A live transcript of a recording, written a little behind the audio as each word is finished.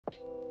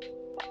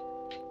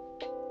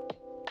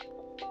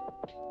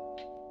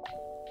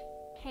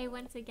Hey,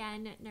 once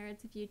again,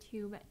 nerds of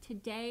YouTube.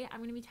 Today, I'm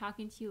going to be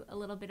talking to you a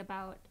little bit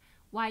about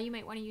why you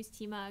might want to use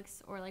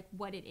Tmux or like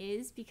what it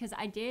is, because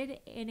I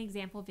did an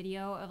example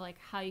video of like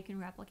how you can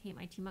replicate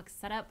my Tmux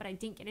setup, but I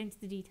didn't get into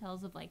the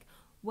details of like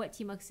what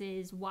Tmux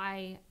is,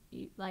 why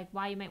you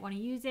might want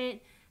to use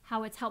it,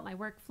 how it's helped my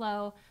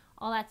workflow,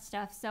 all that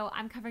stuff. So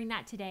I'm covering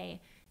that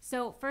today.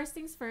 So first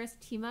things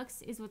first,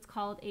 Tmux is what's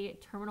called a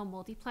terminal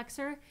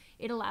multiplexer.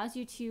 It allows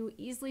you to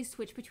easily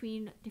switch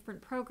between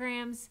different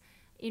programs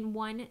in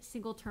one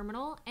single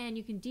terminal, and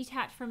you can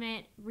detach from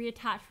it,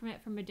 reattach from it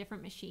from a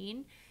different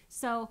machine.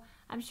 So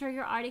I'm sure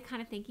you're already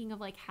kind of thinking of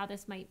like how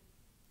this might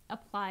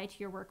apply to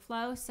your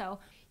workflow. So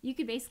you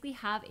could basically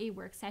have a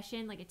work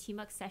session, like a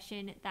Tmux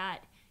session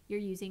that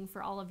you're using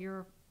for all of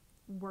your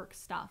work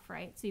stuff,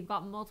 right? So you've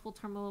got multiple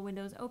terminal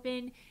windows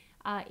open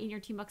in your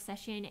Tmux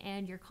session,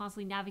 and you're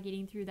constantly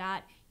navigating through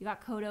that. You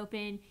got code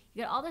open,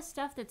 you got all this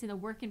stuff that's in a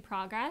work in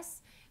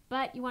progress,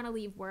 but you want to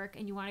leave work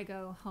and you want to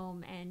go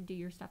home and do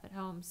your stuff at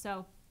home.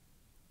 So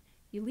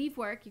you leave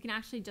work, you can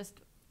actually just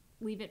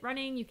leave it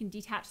running. You can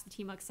detach the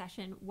Tmux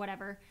session,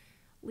 whatever,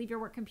 leave your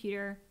work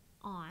computer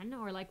on,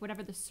 or like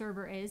whatever the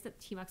server is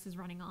that Tmux is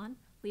running on,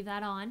 leave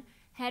that on,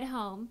 head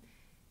home,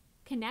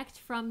 connect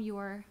from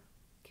your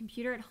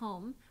computer at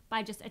home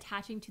by just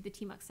attaching to the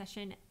Tmux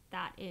session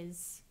that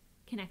is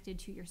connected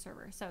to your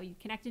server. So you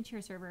connect into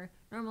your server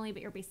normally,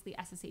 but you're basically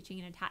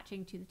SSHing and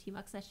attaching to the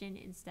Tmux session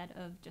instead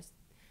of just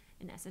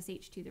an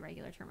SSH to the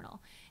regular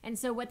terminal. And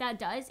so what that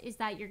does is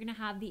that you're going to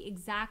have the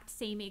exact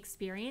same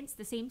experience,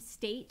 the same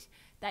state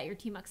that your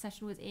Tmux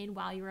session was in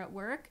while you were at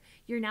work.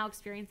 You're now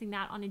experiencing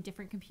that on a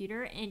different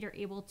computer, and you're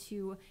able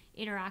to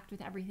interact with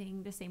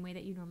everything the same way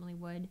that you normally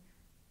would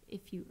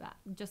if you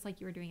just like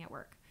you were doing at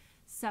work.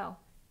 So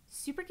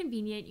super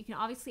convenient. You can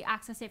obviously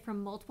access it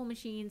from multiple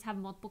machines, have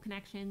multiple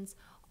connections,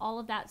 all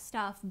of that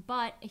stuff.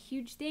 But a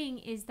huge thing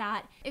is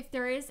that if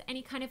there is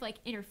any kind of like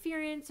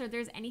interference, or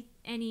there's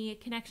any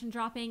connection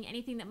dropping,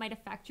 anything that might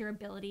affect your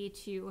ability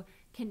to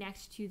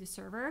connect to the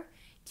server,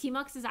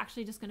 Tmux is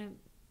actually just going to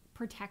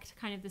protect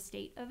kind of the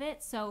state of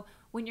it. So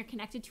when you're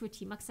connected to a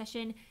Tmux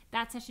session,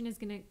 that session is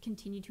going to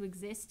continue to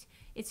exist.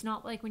 It's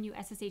not like when you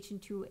SSH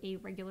into a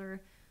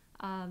regular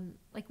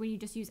like when you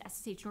just use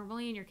SSH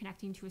normally and you're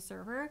connecting to a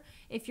server.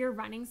 If you're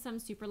running some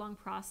super long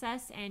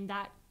process and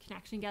that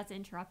connection gets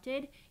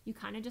interrupted, you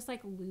kind of just like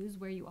lose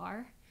where you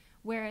are.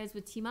 Whereas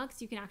with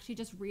Tmux, you can actually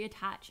just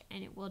reattach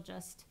and it will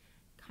just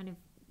kind of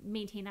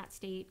maintain that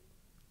state,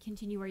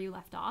 continue where you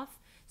left off.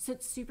 So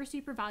it's super,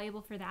 super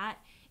valuable for that.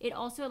 It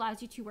also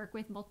allows you to work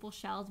with multiple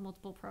shells,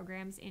 multiple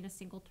programs in a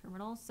single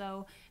terminal.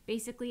 So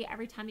basically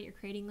every time that you're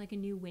creating like a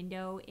new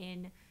window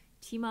in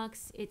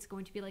Tmux, it's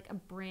going to be like a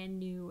brand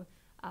new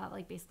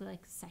like basically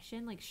like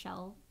session, like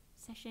shell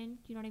session,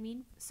 you know what I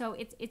mean? So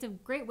it's a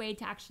great way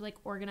to actually like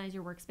organize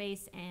your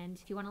workspace. And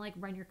if you want to like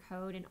run your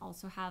code and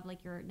also have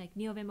like your like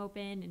NeoVim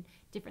open and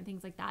different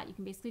things like that, you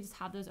can basically just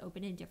have those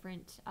open in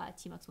different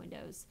Tmux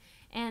windows.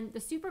 And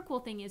the super cool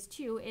thing is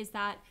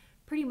that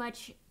pretty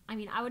much, I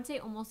mean, I would say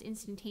almost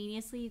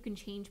instantaneously you can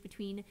change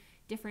between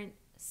different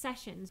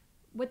sessions.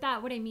 What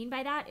I mean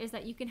by that is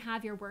that you can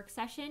have your work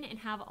session and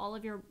have all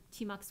of your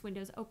Tmux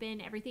windows open.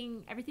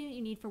 Everything that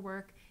you need for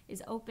work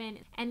is open.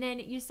 And then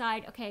you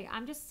decide, okay,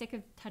 I'm just sick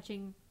of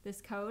touching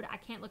this code. I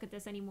can't look at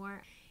this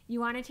anymore. You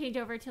want to change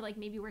over to like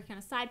maybe working on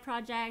a side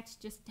project,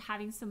 just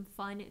having some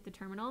fun at the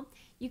terminal.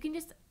 You can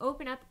just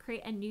open up,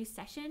 create a new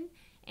session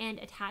and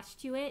attach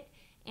to it,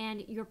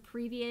 and your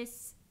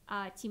previous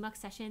Tmux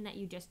session that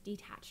you just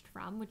detached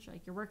from, which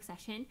like your work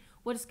session,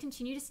 will just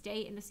continue to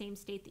stay in the same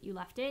state that you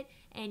left it,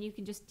 and you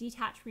can just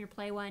detach from your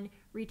play one,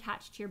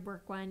 reattach to your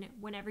work one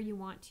whenever you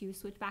want to,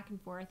 switch back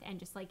and forth, and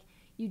just like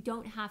you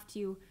don't have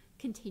to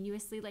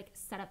continuously like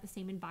set up the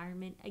same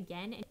environment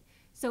again.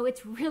 So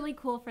it's really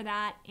cool for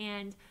that,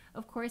 and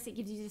of course it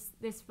gives you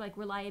just this like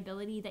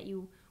reliability that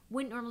you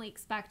wouldn't normally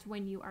expect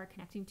when you are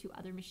connecting to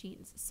other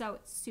machines. So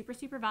it's super,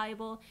 super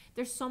valuable.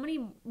 There's so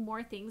many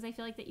more things I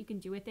feel like that you can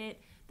do with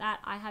it that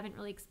I haven't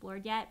really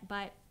explored yet,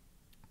 but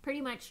pretty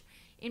much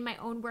in my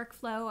own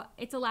workflow,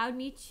 it's allowed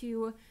me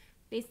to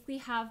basically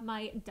have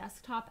my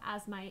desktop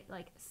as my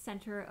like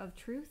center of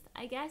truth,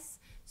 I guess.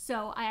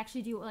 So I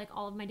actually do like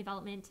all of my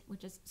development,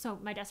 so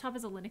my desktop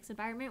is a Linux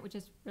environment, which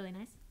is really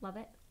nice. Love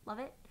it, love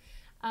it.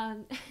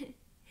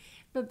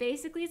 But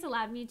basically it's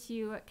allowed me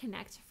to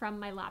connect from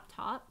my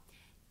laptop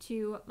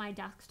to my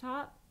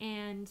desktop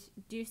and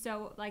do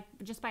so like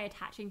just by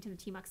attaching to the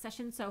Tmux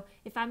session. So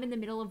if I'm in the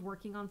middle of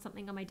working on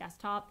something on my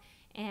desktop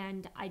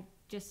and I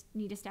just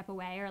need to step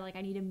away, or like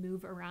I need to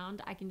move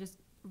around, I can just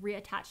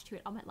reattach to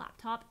it on my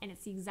laptop, and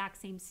it's the exact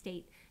same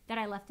state that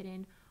I left it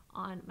in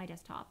on my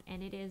desktop.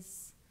 And it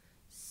is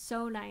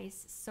so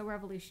nice, so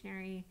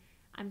revolutionary.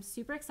 I'm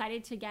super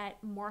excited to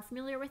get more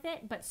familiar with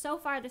it, but so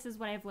far this is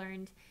what I've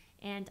learned,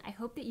 and I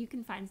hope that you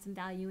can find some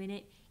value in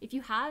it. If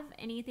you have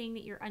anything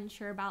that you're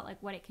unsure about,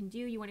 like what it can do,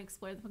 you want to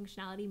explore the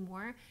functionality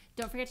more,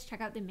 don't forget to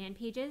check out the man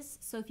pages.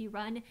 So if you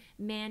run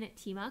man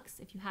tmux,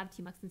 if you have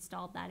tmux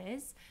installed, that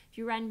is, if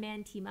you run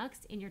man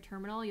tmux in your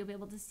terminal, you'll be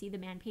able to see the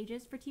man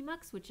pages for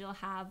tmux, which will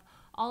have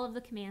all of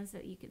the commands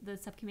that the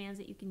subcommands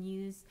that you can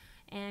use,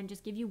 and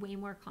just give you way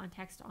more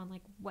context on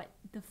like what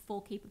the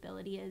full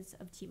capability is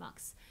of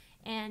tmux.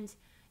 And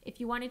if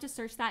you wanted to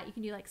search that, you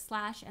can do like /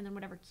 and then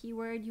whatever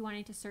keyword you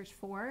wanted to search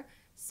for.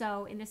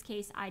 So in this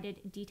case, I did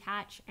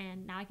detach,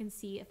 and now I can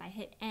see if I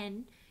hit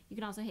N, you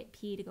can also hit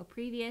P to go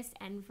previous,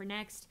 N for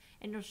next,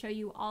 and it'll show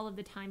you all of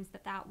the times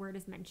that that word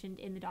is mentioned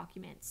in the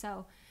document.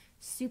 So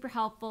super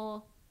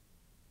helpful.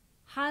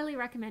 Highly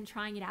recommend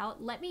trying it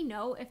out. Let me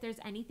know if there's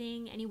any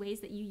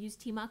ways that you use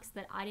Tmux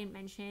that I didn't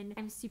mention.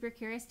 I'm super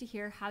curious to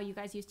hear how you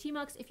guys use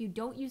Tmux. If you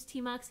don't use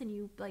Tmux and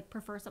you like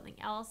prefer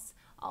something else,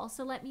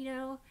 also let me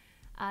know.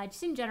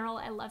 Just in general,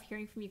 I love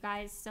hearing from you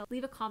guys. So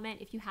leave a comment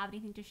if you have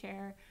anything to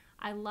share.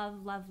 I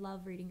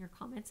love reading your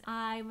comments.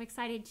 I'm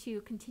excited to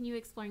continue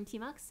exploring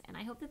Tmux, and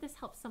I hope that this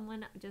helps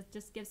someone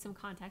just give some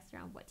context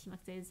around what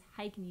Tmux is,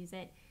 how you can use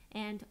it,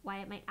 and why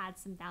it might add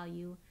some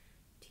value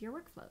to your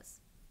workflows.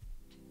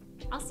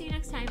 I'll see you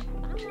next time.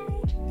 Bye.